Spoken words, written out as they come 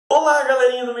Olá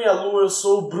galerinha do Meia-Lua, eu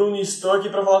sou o Bruno e estou aqui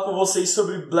para falar com vocês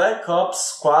sobre Black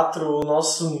Ops 4, o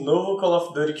nosso novo Call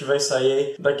of Duty que vai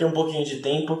sair daqui a um pouquinho de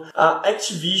tempo. A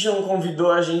Activision convidou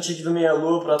a gente aqui do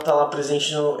Meia-Lua para estar lá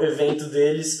presente no evento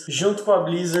deles, junto com a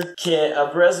Blizzard, que é a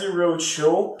Brazil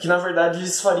Roadshow, que na verdade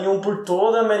eles fariam por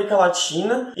toda a América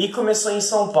Latina e começou em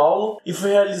São Paulo e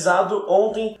foi realizado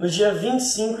ontem, no dia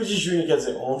 25 de junho, quer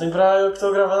dizer, ontem para eu que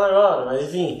estou gravando agora, mas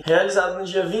enfim, realizado no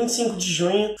dia 25 de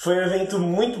junho, foi um evento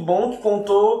muito bom que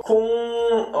contou com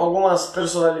algumas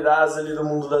personalidades ali do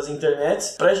mundo das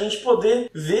internets pra gente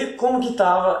poder ver como que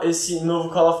tava esse novo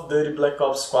Call of Duty Black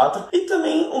Ops 4 e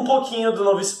também um pouquinho do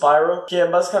novo Spyro, que é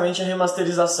basicamente a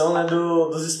remasterização, né,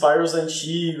 dos Spyros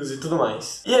antigos e tudo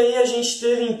mais. E aí a gente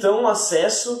teve então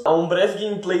acesso a um breve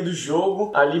gameplay do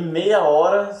jogo, ali meia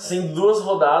hora, sendo 2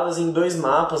 rodadas em 2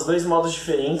 mapas, 2 modos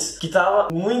diferentes, que tava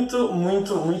muito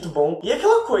bom. E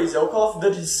aquela coisa, é o Call of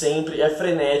Duty de sempre, é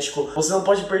frenético, você não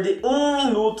pode perder um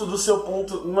minuto do seu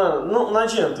ponto, mano, não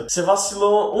adianta. Você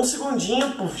vacilou um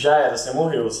segundinho, puf, já era, você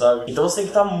morreu, sabe? Então você tem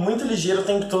que estar muito ligeiro o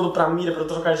tempo todo pra mira, pra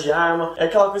trocar de arma. É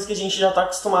aquela coisa que a gente já tá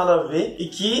acostumado a ver e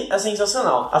que é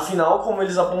sensacional. Afinal, como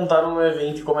eles apontaram no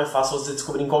evento e como é fácil você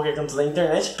descobrir em qualquer canto da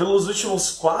internet, pelos últimos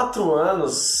 4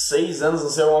 anos, 6 anos, não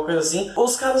sei, alguma coisa assim,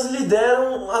 os caras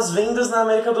lideram as vendas na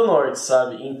América do Norte,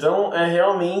 sabe? Então é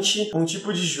realmente um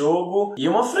tipo de jogo e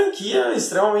uma franquia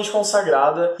extremamente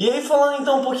consagrada. E aí, falando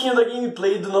então um pouquinho da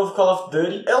gameplay do novo Call of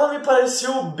Duty, ela me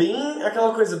pareceu bem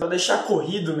aquela coisa pra deixar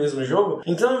corrido mesmo o jogo,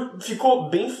 então ficou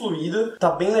bem fluido,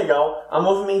 tá bem legal, a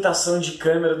movimentação de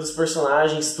câmera dos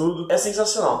personagens, tudo é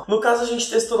sensacional. No caso a gente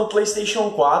testou no PlayStation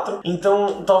 4,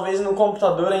 então talvez no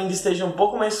computador ainda esteja um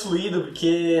pouco mais fluido,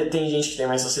 porque tem gente que tem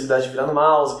mais facilidade de virar no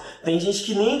mouse, tem gente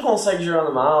que nem consegue jogar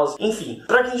no mouse, enfim,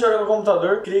 pra quem joga no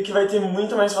computador, creio que vai ter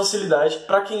muito mais facilidade.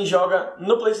 Pra quem joga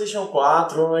no PlayStation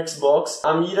 4 ou no Xbox,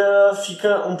 a mira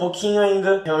fica um pouquinho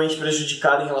ainda realmente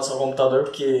prejudicada em relação ao computador,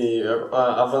 porque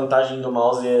a vantagem do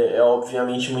mouse é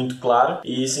obviamente muito clara,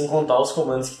 e sem contar os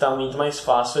comandos que tá muito mais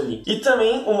fácil ali. E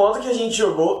também o modo que a gente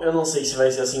jogou, eu não sei se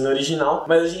vai ser assim no original,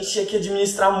 mas a gente tinha que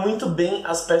administrar muito bem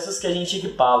as peças que a gente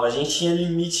equipava. A gente tinha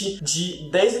limite de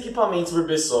 10 equipamentos por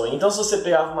pessoa, então se você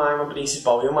pegava uma arma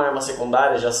principal e uma arma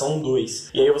secundária, já são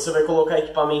 2, e aí você vai colocar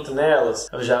equipamento nelas,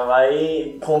 já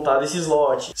vai contar desse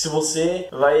slot. Se você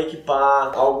vai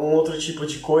equipar algum outro tipo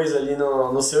de coisa ali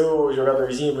no seu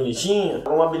jogadorzinho bonitinho,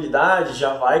 uma habilidade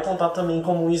já vai contar também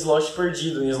como um slot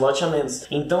perdido, um slot a menos.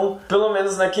 Então, pelo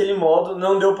menos naquele modo,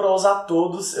 não deu pra usar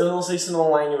todos. Eu não sei se no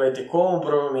online vai ter como,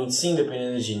 provavelmente sim,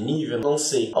 dependendo de nível, não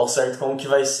sei ao certo como que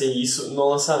vai ser isso no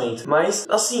lançamento. Mas,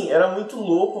 assim, era muito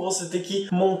louco você ter que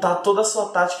montar toda a sua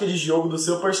tática de jogo do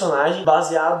seu personagem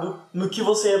baseado no que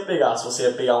você ia pegar. Se você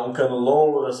ia pegar um cano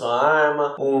longo da sua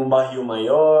arma, um barril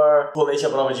maior, colete à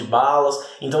prova de balas.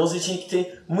 Então você tinha que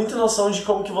ter muita noção de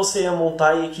como que você ia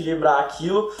montar e equilibrar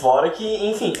aquilo, fora que,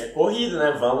 enfim, é corrido,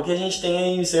 né? Vamos que a gente tem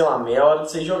aí, sei lá, meia hora pra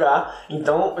você jogar,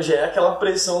 então já é aquela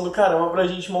pressão do caramba pra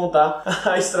gente montar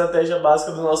a estratégia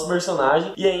básica do nosso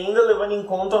personagem e ainda levando em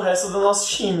conta o resto do nosso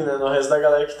time, né? O resto da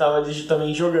galera que tava ali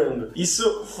também jogando.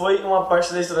 Isso foi uma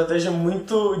parte da estratégia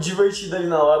muito divertida ali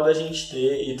na hora da gente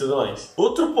ter e tudo mais.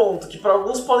 Outro ponto que pra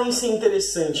alguns podem ser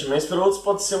interessante, mas pra outros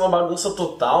pode ser uma bagunça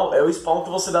total, é o spawn que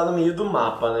você dá no meio do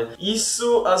mapa, né?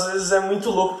 Isso às vezes é muito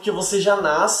louco porque você já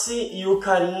nasce e o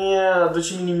carinha do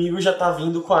time inimigo já tá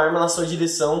vindo com a arma na sua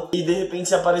direção e de repente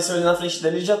você apareceu ali na frente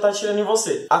dele e já tá atirando em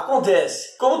você.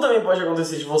 Acontece. Como também pode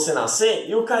acontecer de você nascer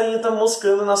e o carinha tá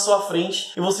moscando na sua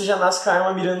frente e você já nasce com a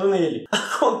arma mirando nele.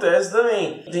 Acontece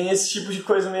também. Tem esse tipo de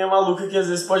coisa meio maluca que às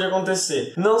vezes pode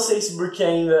acontecer. Não sei se porque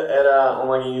ainda era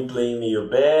uma gameplay meio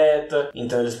beta,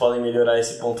 então eles podem melhorar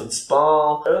esse ponto de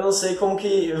spawn. Eu não sei como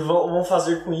que vão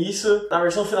fazer com isso na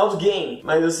versão final do game,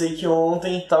 mas eu sei que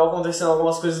ontem tava acontecendo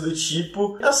algumas coisas do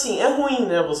tipo. Assim, é ruim,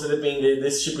 né, você depender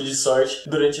desse tipo de sorte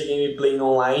durante a gameplay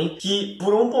no online, que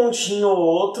por um pontinho ou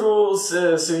outro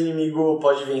seu inimigo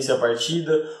pode vencer a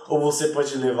partida, ou você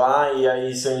pode levar e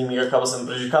aí seu inimigo acaba sendo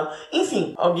prejudicado.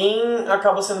 Enfim, alguém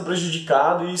acaba sendo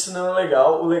prejudicado e isso não é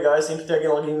legal. O legal é sempre ter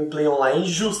aquela gameplay online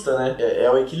justa, né? É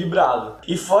o equilibrado.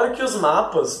 E fora que os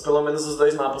mapas, pelo menos os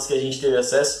 2 mapas que a gente teve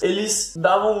acesso, eles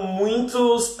davam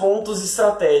muitos pontos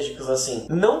estratégicos, assim.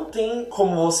 Não tem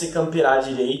como você camperar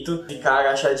direito, ficar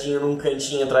agachadinho num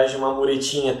cantinho atrás de uma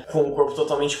muretinha com o corpo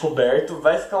totalmente coberto,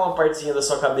 vai ficar uma partezinha da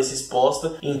sua cabeça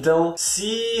exposta. Então,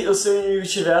 se o seu inimigo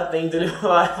estiver atento, ele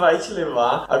vai te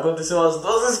levar. Aconteceu umas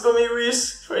 2 vezes comigo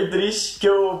isso. Foi triste que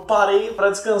eu parei pra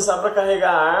descansar, pra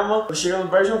carregar a arma, chegando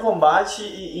perto de um combate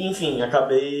e enfim,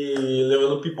 acabei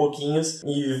levando pipoquinhos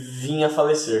e vim a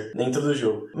falecer dentro do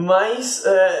jogo. Mas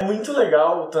é muito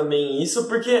legal também isso,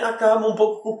 porque acaba um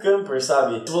pouco com o camper,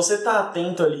 sabe? Se você tá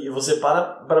atento ali e você para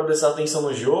pra prestar atenção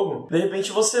no jogo, de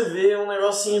repente você vê um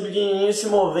negocinho pequenininho se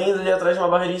movendo ali atrás de uma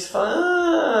barreirinha e você fala,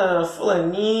 ah,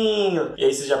 fulaninho. E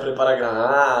aí você já prepara a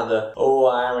granada ou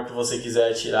a arma que você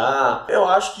quiser atirar. Eu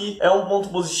acho que é um ponto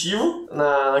positivo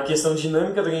na questão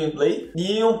dinâmica do gameplay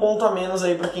e um ponto a menos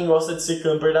aí pra quem gosta de ser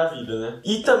camper da vida, né?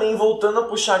 E também voltando a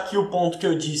puxar aqui o ponto que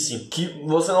eu disse, que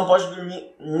você não pode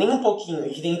dormir nem um pouquinho e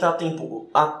que tem que estar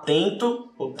atento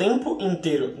o tempo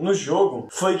inteiro no jogo,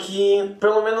 foi que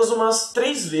pelo menos umas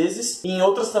 3 vezes, e em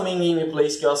outras também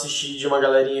gameplays que eu assisti de uma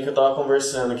galerinha que eu tava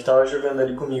conversando, que tava jogando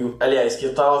ali comigo, aliás, que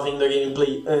eu tava vendo a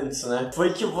gameplay antes, né?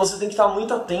 Foi que você tem que estar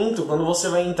muito atento quando você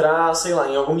vai entrar, sei lá,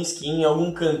 em alguma skin, em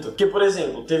algum canto. Porque, por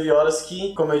exemplo, teve horas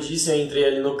que, como eu disse, eu entrei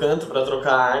ali no canto pra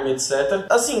trocar a arma, etc.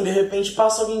 Assim, de repente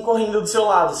passa alguém correndo do seu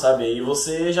lado, sabe? E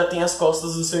você já tem as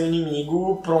costas do seu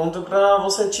inimigo pronto pra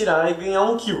você atirar e ganhar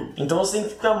um kill. Então você tem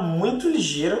que ficar muito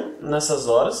ligeiro nessas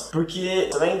horas, porque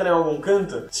você vai entrar em algum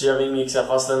canto, você já vem meio que se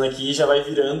afastando aqui e já vai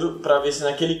virando pra ver se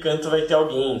naquele canto vai ter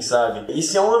alguém, sabe? E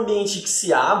se é um ambiente que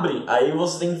se abre, aí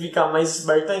você tem que ficar mais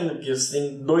esperto ainda, porque você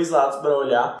tem 2 lados pra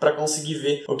olhar, pra conseguir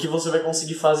ver o que você vai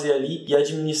conseguir fazer ali e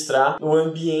administrar o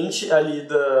ambiente ali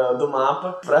do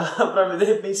mapa pra ver de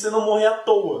repente você não morrer à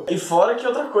toa. E fora que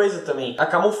outra coisa também, a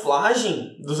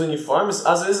camuflagem dos uniformes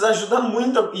às vezes ajuda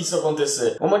muito isso a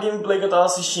acontecer. Uma gameplay que eu tava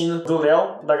assistindo do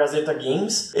Léo, da Gazeta Games,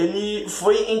 ele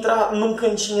foi entrar num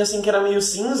cantinho assim que era meio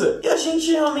cinza e a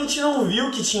gente realmente não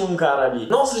viu que tinha um cara ali.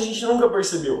 Nossa, a gente nunca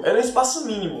percebeu. Era um espaço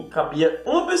mínimo, cabia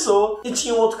uma pessoa e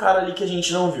tinha um outro cara ali que a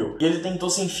gente não viu. E ele tentou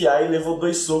se enfiar e levou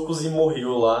 2 socos e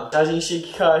morreu lá. A gente tinha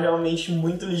que ficar realmente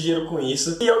muito ligeiro com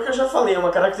isso. E é o que eu já falei, é uma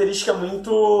característica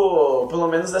muito, pelo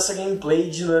menos dessa gameplay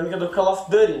dinâmica do Call of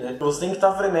Duty, né? Você tem que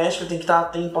estar frenético, tem que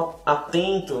estar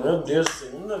atento. Meu Deus,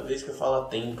 segunda vez que eu falo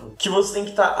atento. Que você tem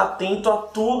que estar atento a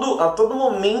tudo, a todo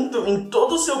momento, em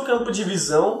todo o seu campo de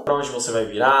visão, pra onde você vai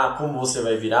virar, como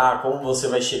você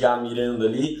vai chegar mirando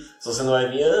ali. Se você não vai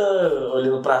vir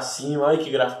olhando pra cima, ai que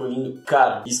gráfico lindo.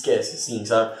 Cara, esquece, sim,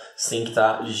 sabe? Você tem que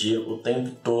estar ligeiro o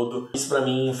tempo todo. Isso pra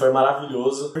mim foi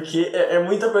maravilhoso, porque é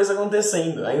muita coisa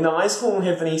acontecendo, ainda mais com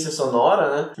referência sonora,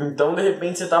 né? Então, de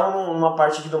repente, você tava numa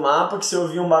parte aqui do mapa que você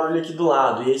ouvia um barulho aqui do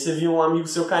lado, e aí você viu um amigo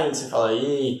seu caindo, você fala,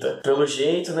 eita, pelo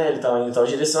jeito, né? Ele tava indo em tal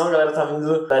direção, a galera tá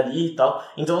vindo dali e tal.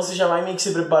 Então você já vai meio que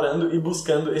se preparando e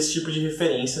buscando esse tipo de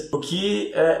referência, o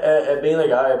que é bem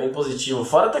legal, é bem positivo.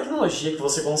 Fora a tecnologia que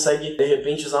você consegue, de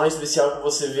repente, usar um especial que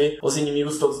você vê os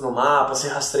inimigos todos no mapa, você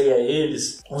rastreia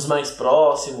eles, os mais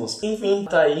próximos. Enfim,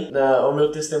 tá aí o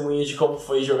meu testemunho de como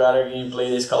foi jogar a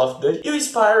gameplay desse Call of Duty. E o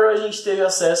Spyro, a gente teve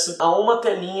acesso a uma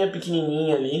telinha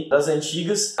pequenininha ali, das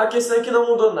antigas. A questão é que não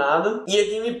mudou nada, e a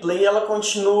gameplay, ela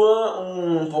continua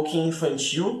um pouquinho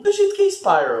infantil, do jeito que é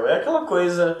Spyro. É aquela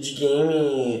coisa de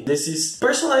game, desses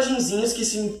personagenzinhos que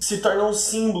se tornam um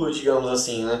símbolo, digamos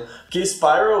assim, né? Porque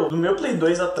Spyro, no meu Play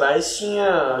 2 atrás,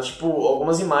 tinha, tipo,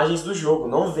 algumas imagens do jogo.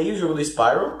 Não veio o jogo do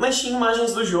Spyro, mas tinha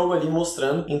imagens do jogo ali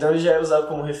mostrando, então ele já é usado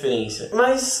como referência.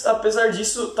 Mas, apesar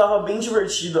disso, tava bem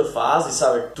divertido a fase,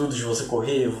 sabe? Tudo de você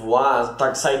correr, voar,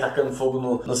 sair tacando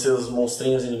fogo nos seus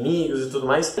monstrinhos inimigos e tudo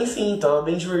mais. Enfim, tava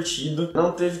bem divertido.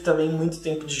 Não teve também muito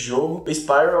tempo de jogo. O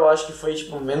Spyro, eu acho que foi,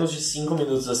 tipo, menos de 5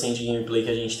 minutos, assim, de gameplay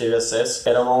que a gente teve acesso.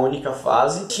 Era uma única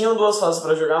fase. Tinham 2 fases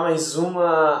pra jogar, mas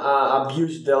a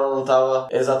build dela não tava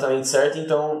exatamente certa,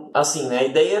 então, assim, né, a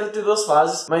ideia era ter 2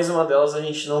 fases, mas uma delas a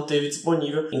gente não teve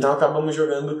disponível, então acabamos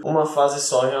jogando uma fase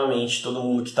só, realmente, todo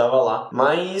mundo que tava lá.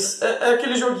 Mas é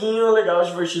aquele joguinho legal,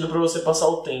 divertido pra você passar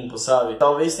o tempo, sabe?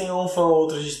 Talvez tenha um fã ou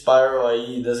outro de Spyro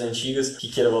aí, das antigas, que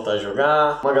queira voltar a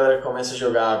jogar, uma galera que começa a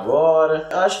jogar agora.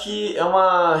 Eu acho que é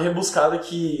uma rebuscada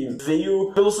que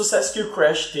veio pelo sucesso que o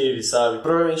Crash teve, sabe?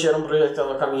 Provavelmente era um projeto que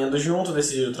tava caminhando junto,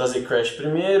 decidiram trazer Crash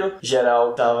primeiro,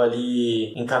 geral tava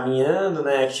ali encaminhando,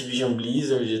 né, Activision,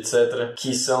 Blizzard, etc,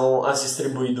 que são as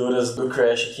distribuidoras do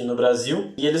Crash aqui no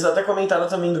Brasil, e eles até comentaram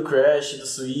também do Crash, do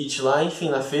Switch lá, enfim,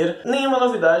 na feira. Nenhuma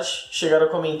novidade, chegaram a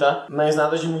comentar, mas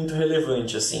nada de muito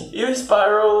relevante, assim. E o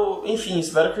Spyro, enfim,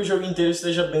 espero que o jogo inteiro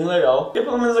esteja bem legal, porque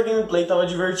pelo menos a gameplay tava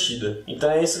divertida. Então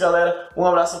é isso, galera, um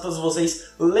abraço a todos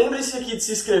vocês, lembre-se aqui de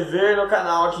se inscrever no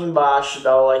canal aqui embaixo,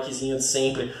 dar o likezinho de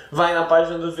sempre, vai na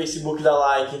página do Facebook, dá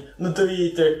like, no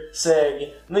Twitter,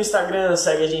 segue, no Instagram,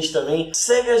 segue a gente também,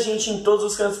 segue a gente em todos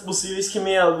os cantos possíveis, que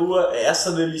Meia-Lua é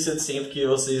essa delícia de sempre que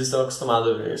vocês estão acostumados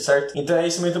a ver, certo? Então é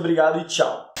isso, muito obrigado e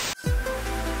tchau!